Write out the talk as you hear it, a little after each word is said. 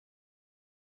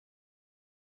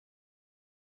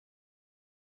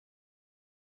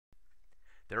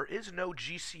There is no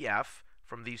GCF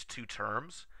from these two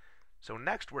terms. So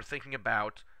next we're thinking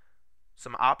about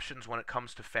some options when it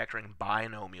comes to factoring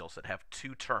binomials that have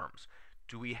two terms.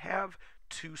 Do we have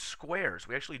two squares?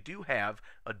 We actually do have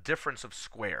a difference of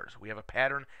squares. We have a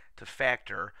pattern to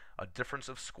factor a difference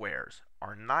of squares.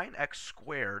 Our 9x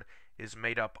squared is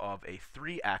made up of a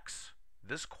 3x,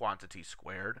 this quantity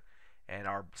squared, and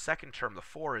our second term, the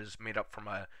 4, is made up from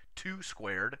a 2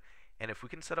 squared. And if we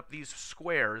can set up these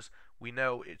squares, we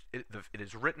know it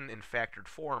is written in factored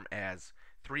form as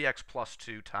 3x plus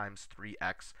 2 times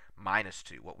 3x minus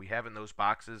 2. What we have in those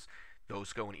boxes,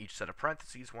 those go in each set of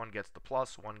parentheses. One gets the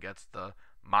plus, one gets the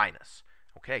minus.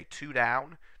 Okay, 2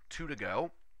 down, 2 to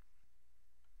go.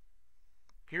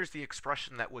 Here's the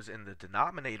expression that was in the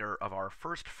denominator of our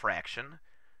first fraction.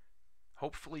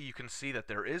 Hopefully you can see that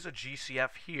there is a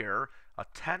GCF here. A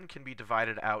 10 can be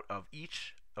divided out of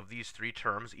each of these three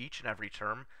terms, each and every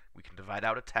term. We can divide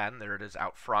out a 10. There it is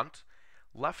out front.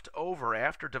 Left over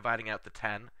after dividing out the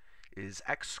 10 is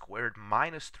x squared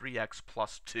minus 3x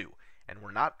plus 2. And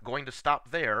we're not going to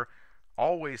stop there,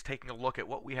 always taking a look at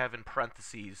what we have in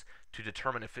parentheses to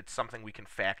determine if it's something we can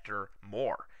factor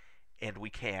more. And we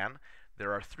can.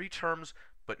 There are three terms,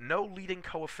 but no leading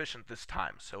coefficient this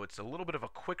time. So it's a little bit of a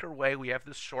quicker way. We have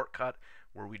this shortcut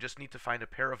where we just need to find a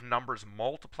pair of numbers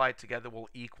multiplied together will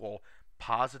equal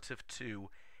positive 2,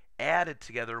 added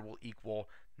together will equal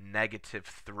negative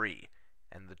 3.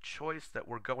 And the choice that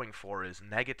we're going for is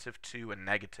negative 2 and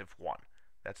negative 1.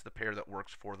 That's the pair that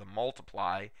works for the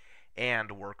multiply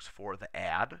and works for the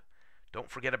add. Don't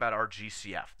forget about our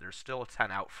GCF. There's still a 10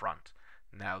 out front.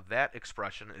 Now that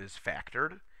expression is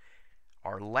factored.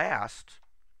 Our last,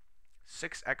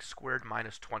 6x squared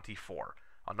minus 24.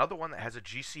 Another one that has a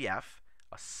GCF.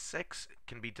 A 6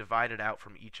 can be divided out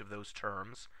from each of those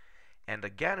terms. And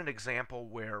again, an example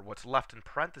where what's left in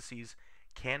parentheses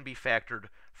can be factored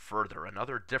further.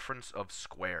 Another difference of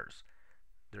squares.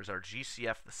 There's our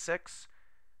GCF, the 6.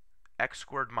 X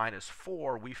squared minus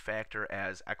 4 we factor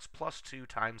as x plus 2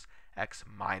 times x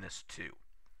minus 2.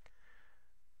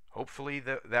 Hopefully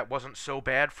that wasn't so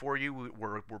bad for you.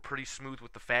 We're pretty smooth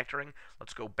with the factoring.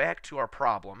 Let's go back to our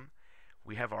problem.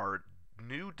 We have our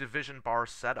new division bar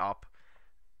set up.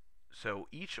 So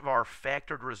each of our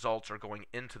factored results are going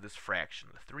into this fraction.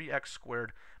 The 3x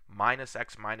squared minus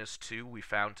x minus 2 we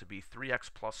found to be 3x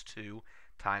plus 2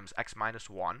 times x minus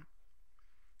 1.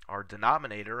 Our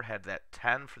denominator had that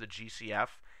 10 for the GCF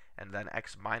and then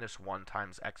x minus 1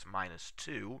 times x minus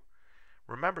 2.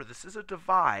 Remember, this is a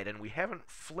divide, and we haven't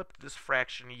flipped this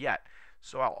fraction yet.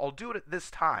 So I'll do it at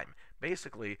this time.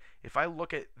 Basically, if I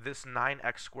look at this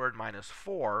 9x squared minus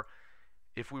 4,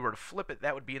 if we were to flip it,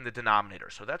 that would be in the denominator.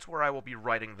 So that's where I will be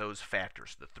writing those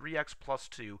factors. The 3x plus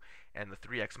 2 and the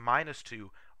 3x minus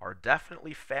 2 are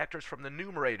definitely factors from the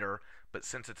numerator, but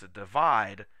since it's a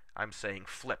divide, I'm saying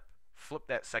flip. Flip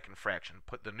that second fraction.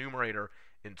 Put the numerator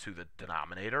into the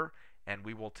denominator, and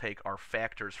we will take our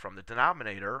factors from the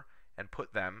denominator and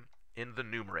put them in the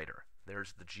numerator.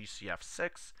 There's the GCF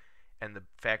 6 and the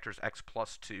factors x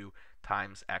plus 2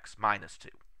 times x minus 2.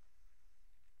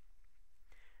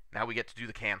 Now we get to do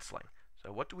the canceling.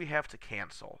 So what do we have to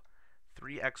cancel?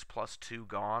 3x plus 2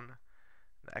 gone.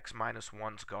 The x minus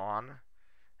 1's gone.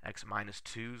 X minus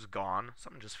 2's gone.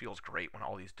 Something just feels great when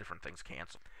all these different things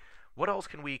cancel. What else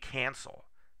can we cancel?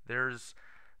 There's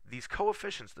these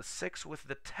coefficients, the 6 with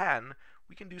the 10,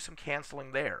 we can do some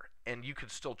canceling there. And you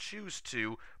could still choose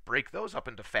to break those up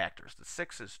into factors. The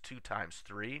 6 is 2 times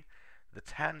 3. The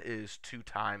 10 is 2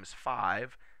 times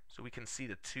 5. So we can see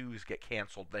the 2's get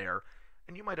canceled there.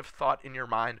 And you might have thought in your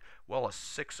mind, well, a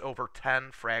 6 over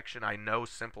 10 fraction I know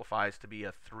simplifies to be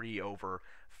a 3 over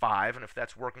 5. And if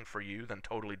that's working for you, then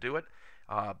totally do it.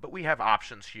 But we have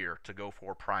options here to go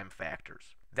for prime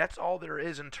factors. That's all there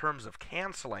is in terms of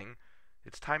canceling.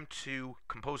 It's time to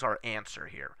compose our answer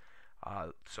here.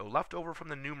 So left over from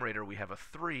the numerator, we have a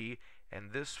 3,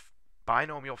 and this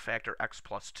binomial factor x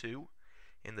plus 2.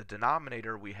 In the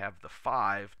denominator, we have the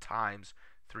 5 times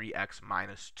 3x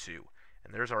minus 2.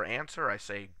 And there's our answer. I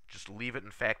say just leave it in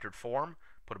factored form.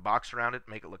 Put a box around it,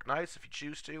 make it look nice if you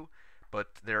choose to,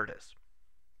 but there it is.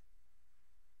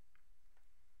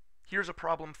 Here's a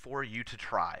problem for you to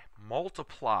try.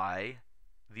 Multiply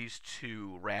these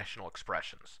two rational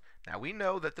expressions. Now we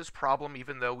know that this problem,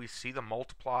 even though we see the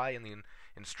multiply and the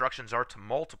instructions are to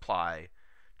multiply,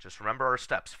 just remember our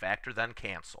steps, factor then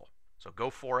cancel. So go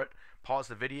for it, pause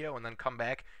the video, and then come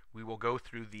back. We will go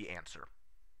through the answer.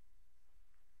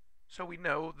 So we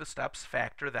know the steps,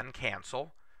 factor then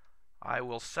cancel. I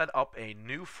will set up a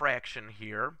new fraction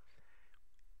here.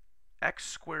 x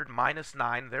squared minus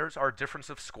 9, there's our difference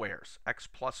of squares. X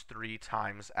plus 3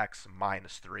 times x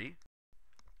minus 3.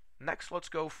 Next, let's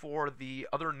go for the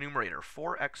other numerator,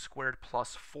 4x squared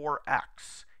plus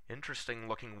 4x. Interesting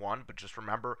looking one, but just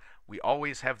remember, we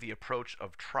always have the approach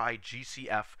of try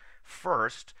GCF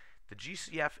first. The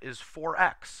GCF is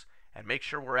 4x, and make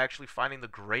sure we're actually finding the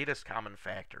greatest common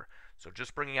factor. So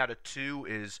just bringing out a 2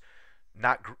 is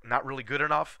not really good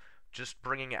enough. Just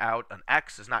bringing out an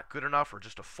x is not good enough, or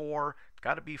just a 4. It's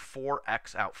got to be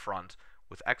 4x out front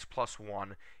with x plus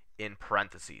 1 in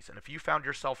parentheses. And if you found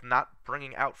yourself not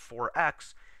bringing out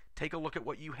 4x, take a look at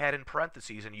what you had in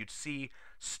parentheses and you'd see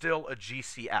still a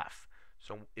GCF.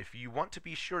 So if you want to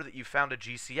be sure that you found a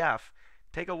GCF,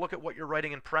 take a look at what you're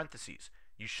writing in parentheses.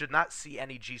 You should not see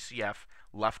any GCF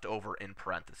left over in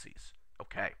parentheses.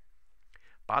 Okay.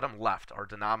 Bottom left, our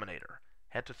denominator.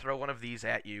 Had to throw one of these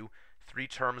at you. 3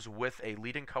 terms with a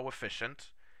leading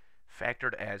coefficient,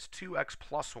 factored as 2x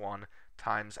plus 1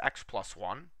 times x plus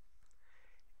 1.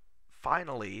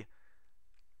 Finally,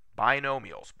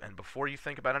 binomials. And before you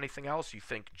think about anything else, you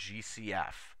think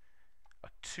GCF. A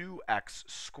 2x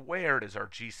squared is our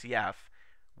GCF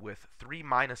with 3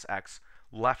 minus x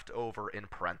left over in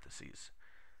parentheses.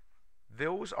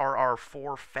 Those are our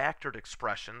 4 factored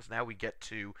expressions. Now we get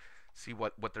to see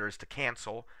what there is to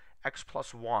cancel. X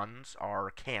plus 1s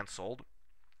are canceled.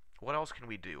 What else can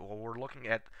we do? Well, we're looking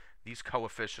at these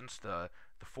coefficients, the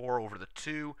 4 over the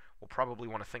 2. We'll probably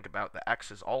want to think about the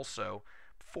x's also.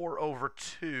 4 over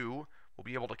 2 we'll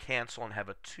be able to cancel and have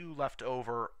a 2 left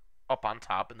over up on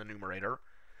top in the numerator.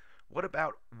 What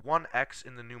about 1x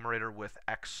in the numerator with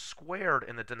x squared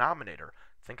in the denominator?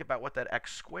 Think about what that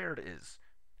x squared is.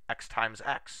 X times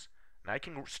x. And I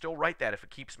can still write that if it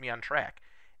keeps me on track.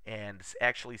 And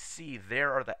actually see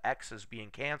there are the x's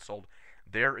being canceled.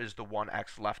 There is the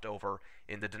 1x left over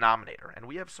in the denominator. And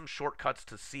we have some shortcuts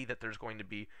to see that there's going to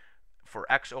be,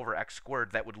 for x over x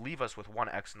squared, that would leave us with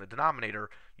 1x in the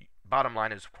denominator. Bottom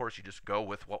line is, of course, you just go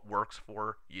with what works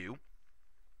for you.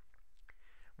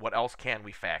 What else can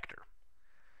we factor?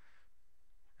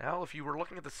 Well, if you were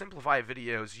looking at the simplify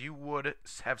videos, you would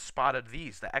have spotted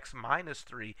these. The x minus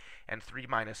 3 and 3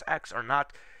 minus x are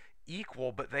not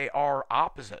equal, but they are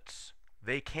opposites.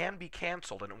 They can be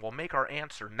canceled, and it will make our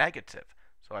answer negative.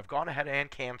 So I've gone ahead and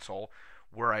cancel.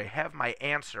 Where I have my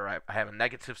answer, I have a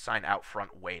negative sign out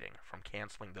front waiting from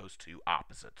canceling those two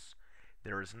opposites.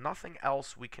 There is nothing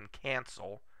else we can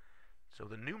cancel. So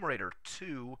the numerator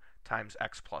 2 times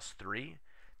x plus 3,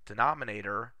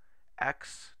 denominator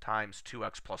x times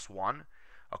 2x plus 1.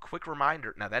 A quick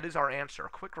reminder, now that is our answer. A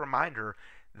quick reminder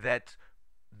that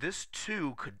this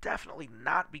 2 could definitely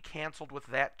not be canceled with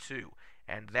that 2,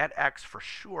 and that x for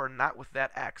sure not with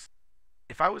that x.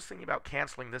 If I was thinking about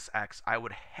canceling this x, I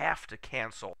would have to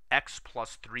cancel x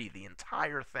plus 3, the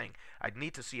entire thing. I'd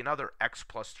need to see another x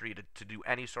plus 3 to do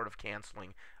any sort of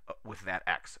canceling with that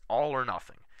x, all or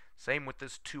nothing. Same with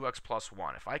this 2x plus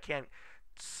 1. If I can't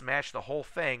smash the whole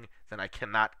thing, then I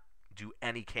cannot do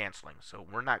any canceling. So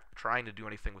we're not trying to do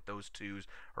anything with those 2's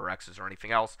or x's or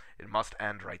anything else. It must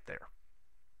end right there.